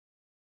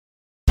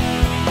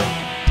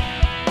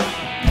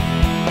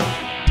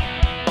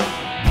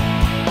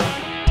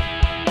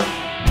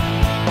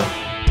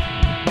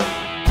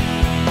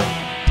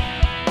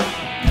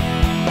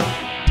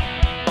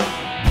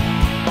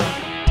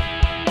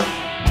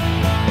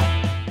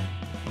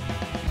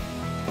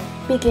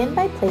Begin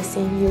by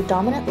placing your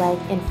dominant leg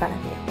in front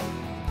of you.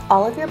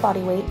 All of your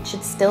body weight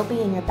should still be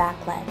in your back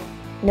leg.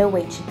 No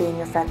weight should be in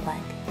your front leg.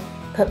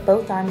 Put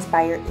both arms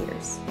by your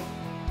ears.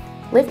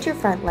 Lift your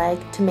front leg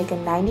to make a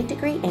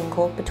 90-degree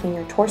angle between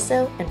your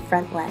torso and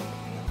front leg.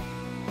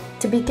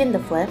 To begin the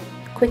flip,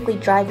 quickly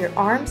drive your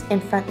arms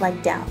and front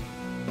leg down.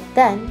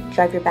 Then,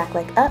 drive your back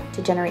leg up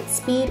to generate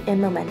speed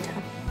and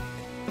momentum.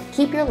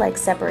 Keep your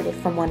legs separated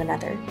from one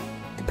another.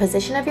 The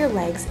position of your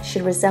legs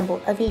should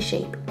resemble a V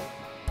shape.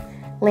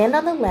 Land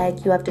on the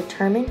leg you have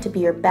determined to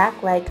be your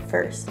back leg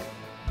first.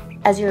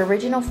 As your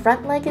original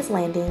front leg is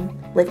landing,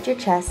 lift your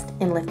chest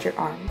and lift your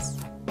arms.